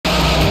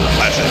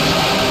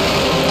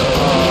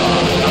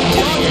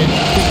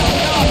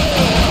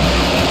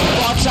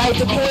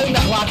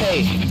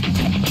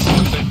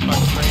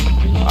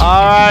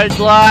Alright,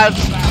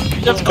 lads.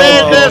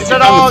 Defend this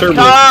at all costs.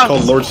 It's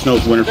called Lord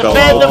Snow's Winterfell.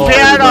 Defend the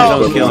piano.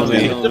 Don't kill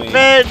me.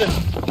 Defend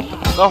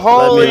the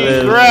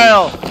holy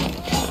grail.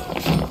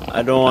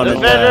 I don't want to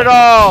die. Defend it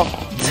all.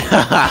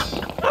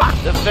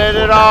 Defend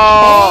it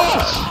all.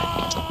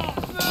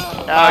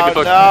 Oh,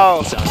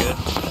 no. Sound good.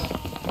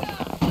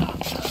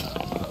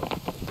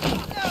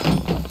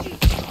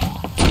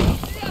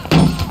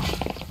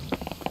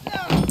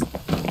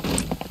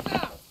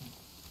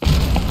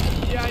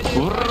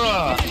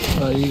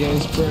 Oh, you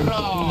guys broke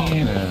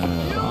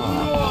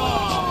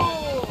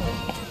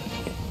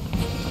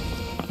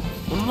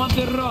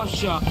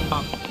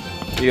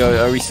Yo,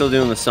 are we still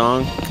doing the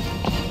song?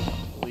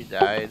 We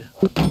died.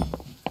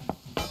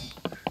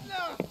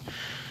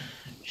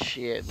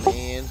 Shit,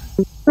 man.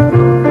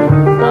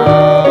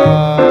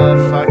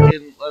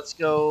 Fucking, let's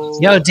go.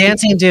 Yo,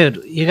 dancing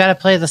dude, you gotta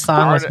play the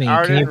song with me.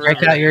 Can you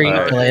break out your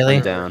ukulele?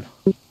 I'm down.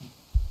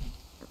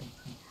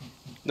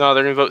 No,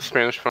 they're gonna vote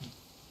Spanish.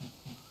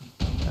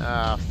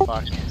 Ah,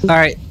 fuck.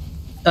 Alright.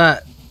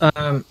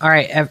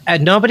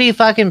 Alright. Nobody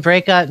fucking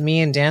break up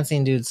me and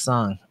Dancing Dude's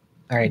song.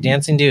 Alright,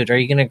 Dancing Dude, are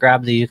you gonna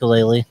grab the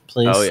ukulele,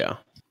 please? Oh, yeah.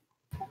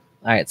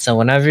 Alright, so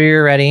whenever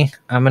you're ready,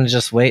 I'm gonna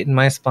just wait in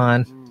my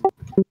spawn.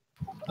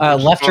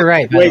 Left or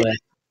right, by the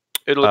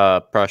way?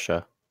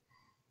 Prussia.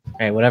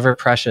 Alright, whatever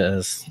Prussia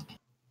is.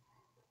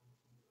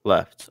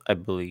 Left, I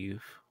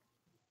believe.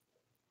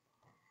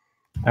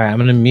 Alright, I'm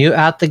gonna mute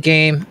out the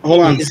game.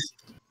 Hold on.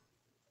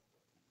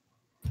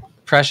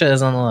 Prussia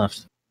is on the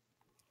left.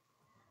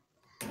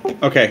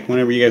 Okay,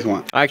 whenever you guys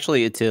want.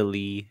 Actually,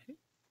 Italy.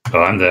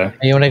 Oh, I'm there.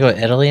 You want to go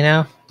Italy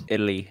now?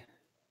 Italy.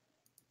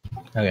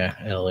 Okay,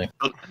 Italy.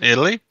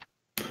 Italy?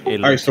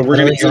 Italy. All right, so we're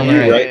gonna hear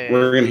you, right?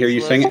 We're gonna hear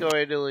you sing it. Let's go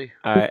Italy.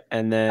 All right,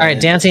 and then. All right,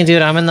 Dancing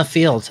Dude, I'm in the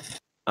field.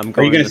 I'm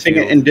Are you gonna sing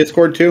it in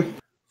Discord too?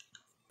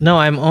 No,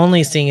 I'm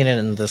only singing it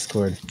in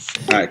Discord.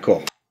 All right,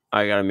 cool.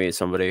 I gotta meet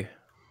somebody.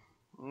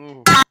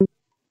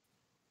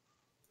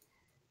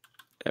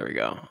 There we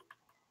go.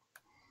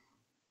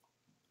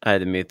 I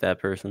had to meet that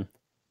person.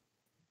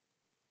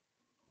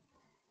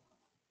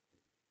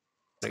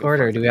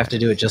 Discord, or do we have to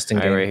do it just in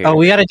game? Right here. Oh,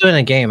 we got to do it in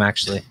a game,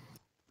 actually.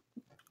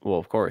 Well,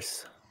 of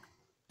course.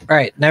 All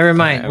right, never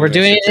mind. We're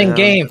doing it in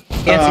game.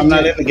 I'm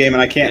not in the game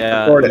and I can't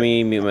record it. Let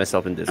me mute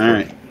myself in Discord. All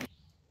right.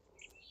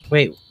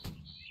 Wait.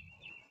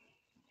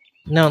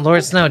 No,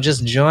 Lord Snow,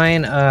 just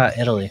join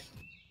Italy.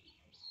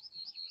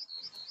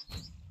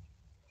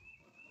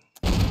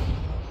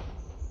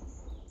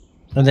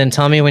 And then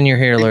tell me when you're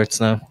here, Lord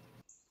Snow.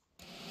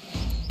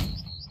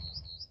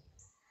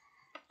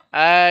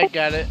 I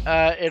got it.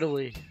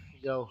 Italy.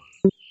 Go.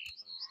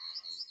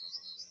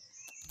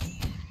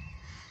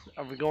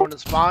 Are we going to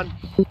spawn?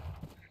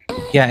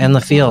 Yeah, in the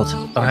field,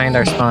 behind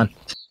our spawn.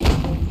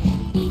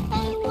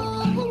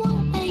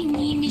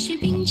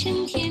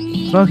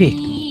 Smokey.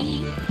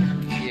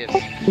 Yes.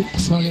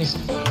 Smokey.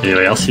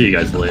 Anyway, I'll see you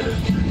guys later.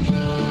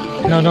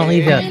 No, don't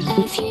leave yet.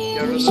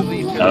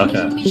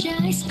 Okay.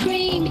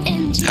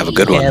 Have a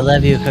good one. Yeah, I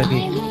love you,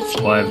 Cookie.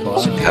 Why?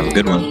 Have a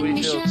good one.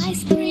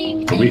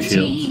 The wheat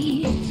field.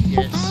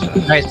 Yes.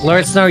 Alright,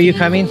 Lord Snow, are you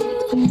coming?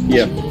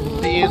 Yeah.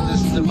 Be in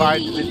this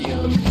divine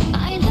video.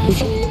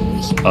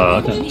 Oh,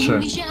 okay,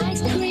 sure.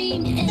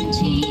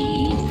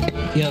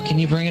 Yo, can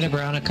you bring it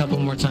around a couple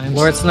more times?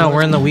 Lord Snow,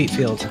 we're in the wheat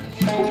field.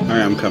 All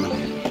right, I'm coming.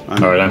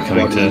 Alright, I'm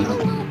coming too.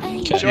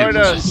 Join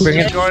us. Bring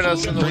it, Join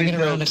us in the bring wheat it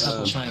around field. a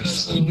couple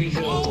times.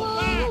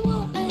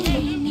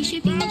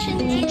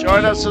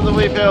 Join us in the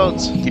wheat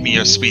fields. Give me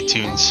your sweet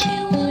tunes.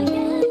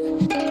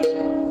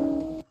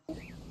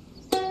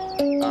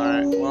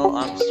 Alright, well,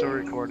 I'm still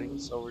recording,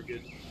 so we're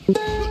good.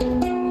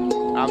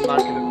 I'm not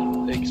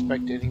gonna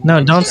expect anything.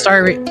 No, don't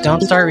start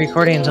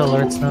recording until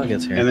Lord Snow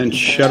gets here. And then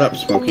shut up,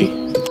 Smokey.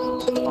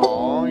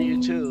 Aw,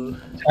 you too.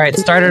 Alright,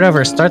 start it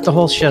over. Start the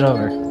whole shit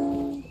over.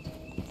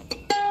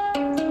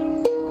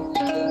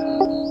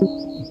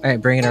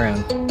 Alright, bring it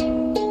around.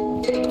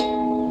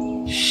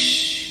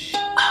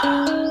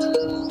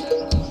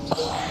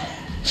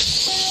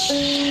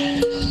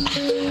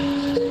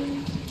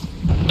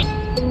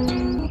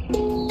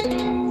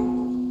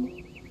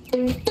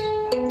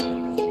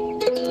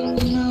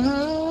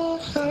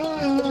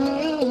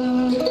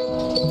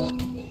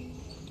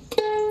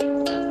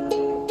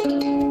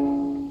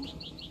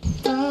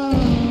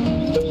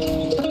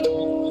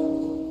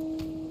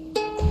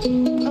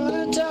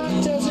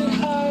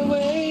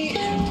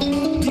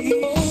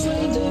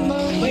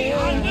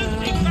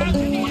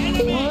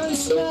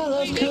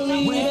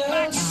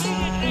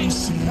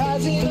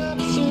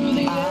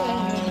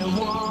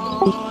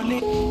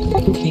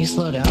 Can you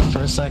slow down for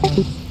a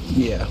second?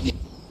 Yeah.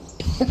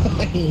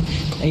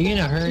 Are you in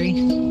a hurry?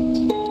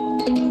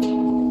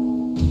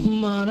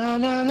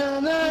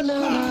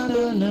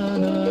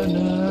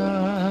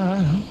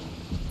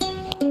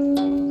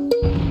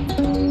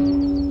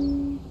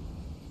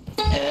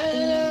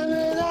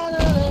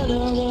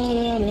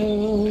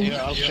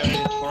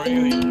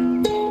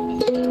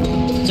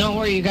 Don't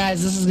worry, you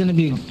guys. This is gonna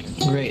be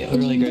great,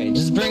 really great.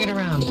 Just bring it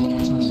around.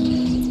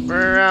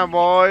 Bring it around,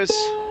 boys.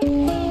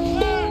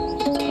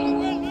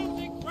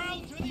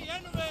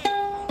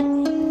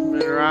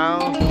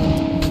 around.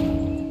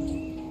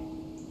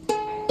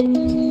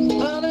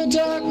 On a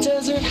dark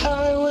desert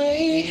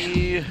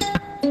highway,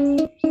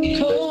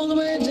 cold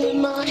wind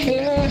in my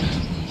hair.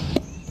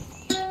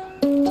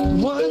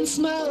 One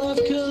smell of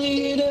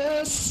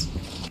colitas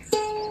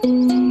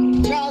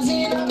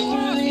rising up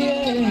through the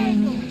air.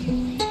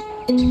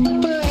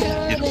 But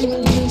ahead in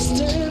the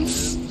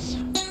distance,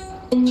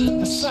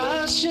 I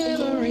saw a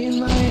shimmering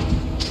light.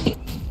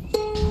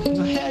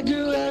 My head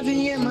grew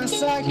heavy and my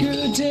sight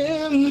grew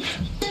dim.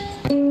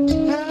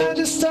 I had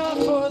to stop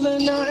for the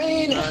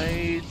night.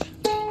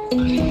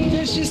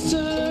 There she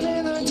stood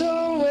in the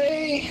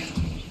doorway,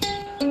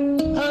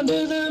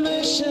 under the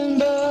mission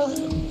bell.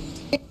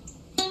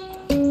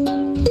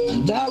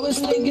 And I was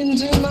thinking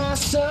to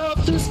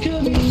myself, this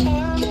could be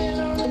heaven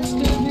or this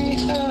could be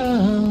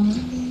hell.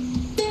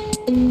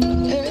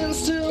 And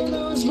still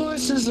those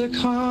voices are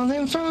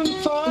calling from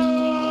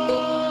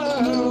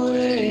far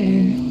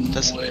away.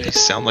 Doesn't really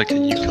sound like a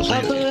Up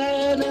ukulele.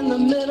 ahead in the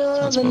middle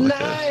of Sounds the more like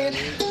a- night,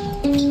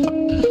 I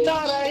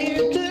thought I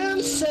heard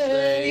them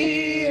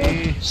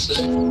say,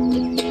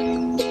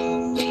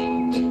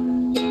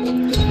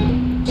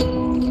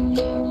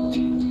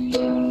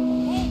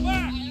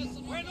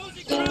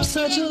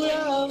 such a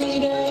lovely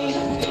day.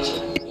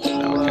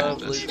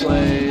 Lovely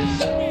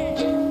place.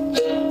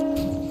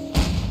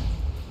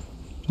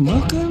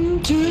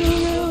 Welcome to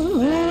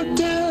the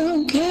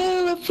Hotel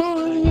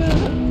California.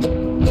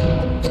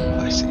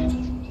 I see.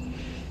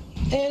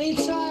 Any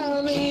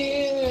time of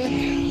year,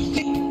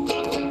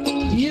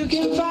 you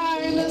can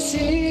find us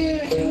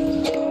here.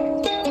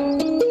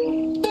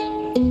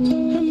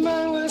 Her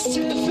mind was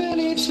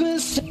Tiffany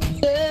twisted.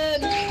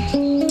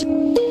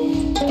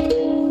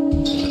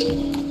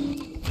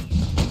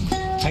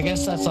 I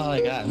guess that's all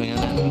I got, man.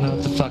 I don't know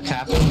what the fuck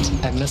happened.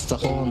 I missed the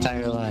whole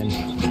entire line.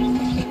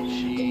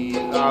 She's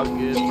all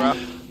good, bro.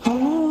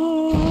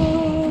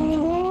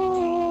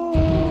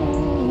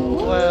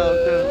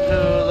 Welcome to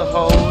the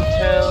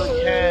Hotel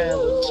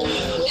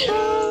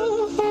California.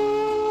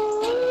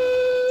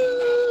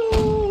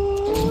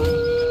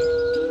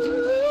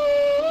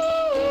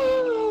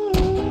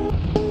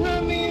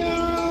 Run me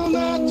around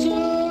that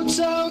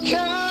Hotel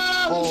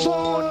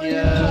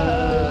California.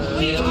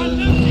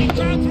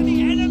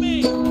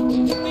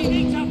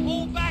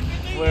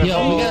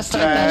 Yo, we gotta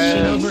start that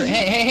shit over.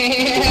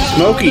 Hey.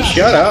 Smokey,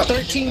 shut up.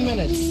 13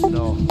 minutes.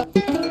 No.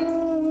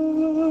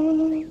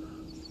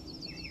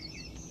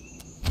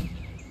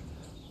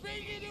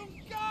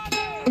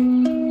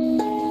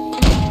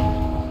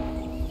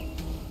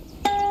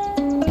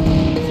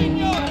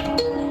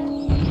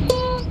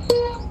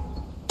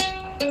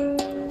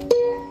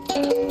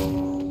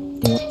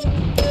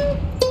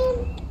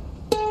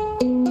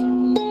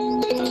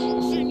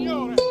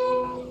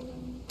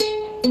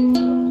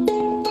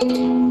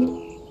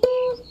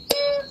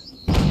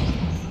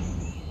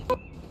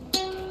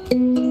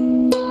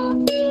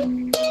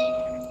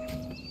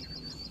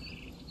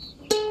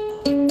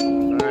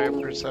 Alright,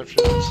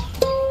 perceptions.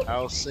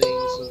 I'll sing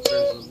since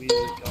there's the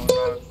music going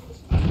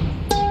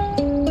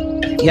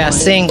on. Yeah,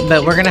 sing,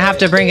 but we're gonna have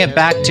to bring it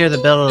back to the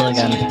middle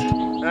again.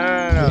 No. We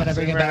gotta bring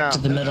sing it right back now. to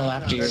the middle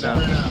after you're Right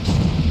done. now.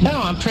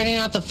 No, I'm printing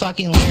out the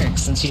fucking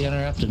lyrics since you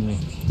interrupted me.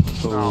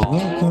 No.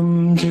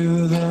 Welcome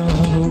to the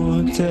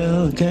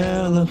Hotel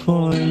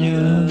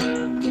California.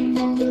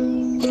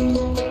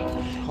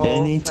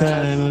 Any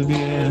time of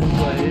year,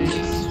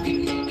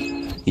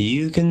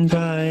 you can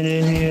find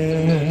it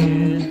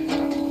here.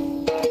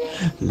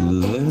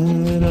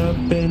 Living up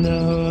in the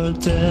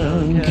Hotel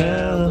in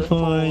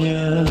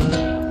California.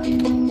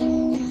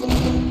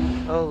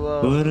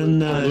 Hello. What a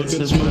nice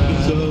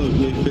surprise.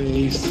 ugly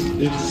face.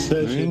 It's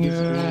such Bring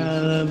your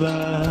alibis.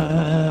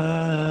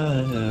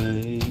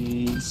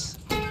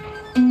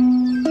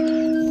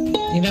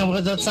 You know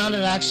what? That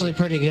sounded actually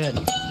pretty good.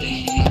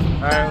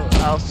 Alright,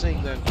 I'll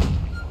sing then.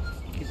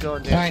 Keep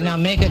going, Nancy. All right, now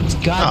make a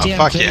goddamn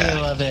fuck video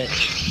yeah. of it.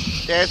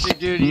 Nancy,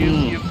 dude,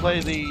 you play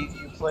it.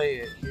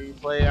 You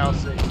play it, I'll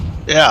sing.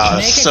 Yeah,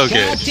 Make it's a so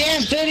good.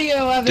 goddamn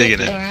video of Digging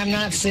it. it. Or I'm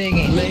not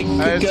singing. Make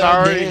It's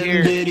already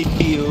here.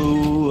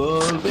 video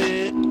of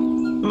it,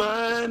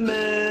 my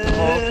man.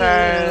 Whole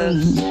pass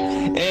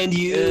And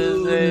you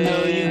is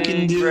know you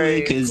can do it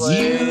great because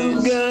place.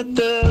 you got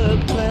the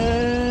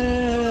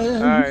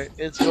plan. Alright,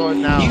 it's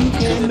going now. You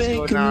can It's make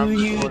going now. I'm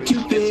recording.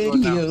 YouTube It's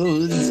going now.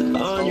 videos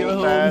on your Whole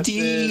home pass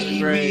is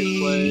great TV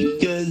place.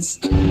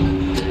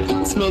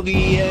 because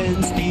Smokey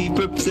and Steve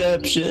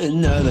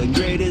Perception are the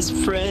greatest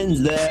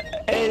friends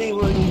that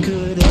anyone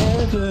could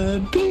ever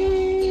be.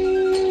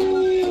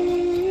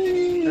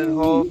 And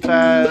whole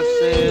pass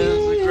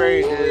is the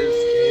greatest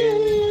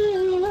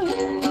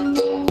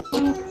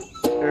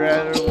there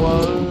ever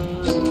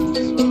was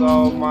with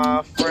all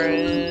my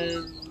friends.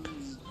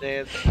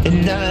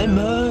 And I'm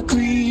a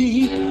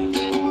creep.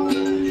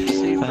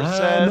 See I'm a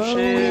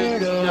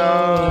perceptions, weirdo.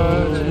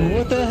 God.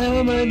 What the hell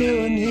am I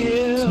doing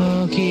here?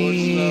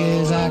 Smokey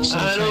is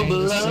actually I don't trying to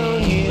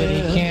belong sing, but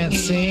here. he can't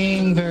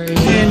sing very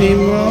well.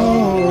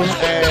 Anymore.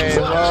 Hey,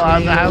 well,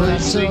 I'm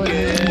not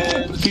singing.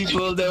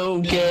 People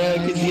don't care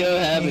cause you're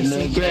having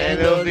a And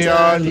it'll be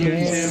on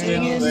YouTube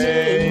and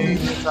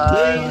things.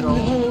 I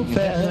don't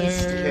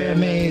care.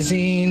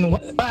 Amazing.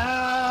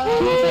 Wow.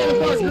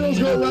 Girls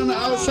go around the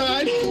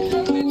outside.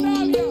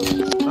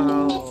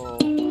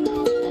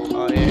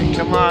 Oh yeah,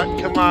 come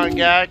on,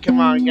 guy,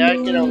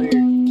 get over here.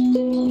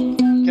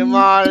 Come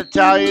on,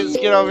 Italians,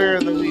 get over here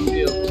in the wheat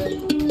field.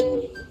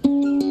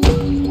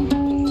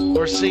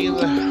 We're singing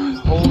the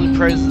holy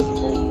praises of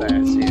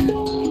Holdfast here.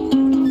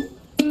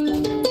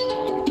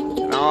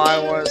 And all I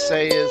want to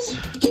say is,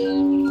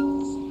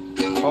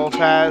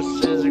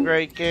 Holdfast is a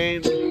great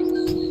game.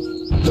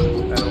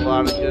 Had a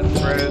lot of good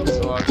friends,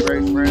 a lot of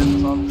great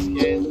friends on this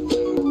game.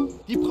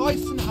 Die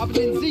Preußen haben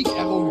den Sieg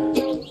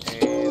errungen.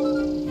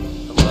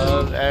 And I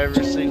love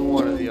every single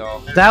one of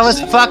y'all. That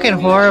was fucking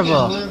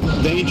horrible.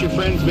 They ain't your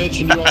friends, bitch,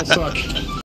 and you all suck.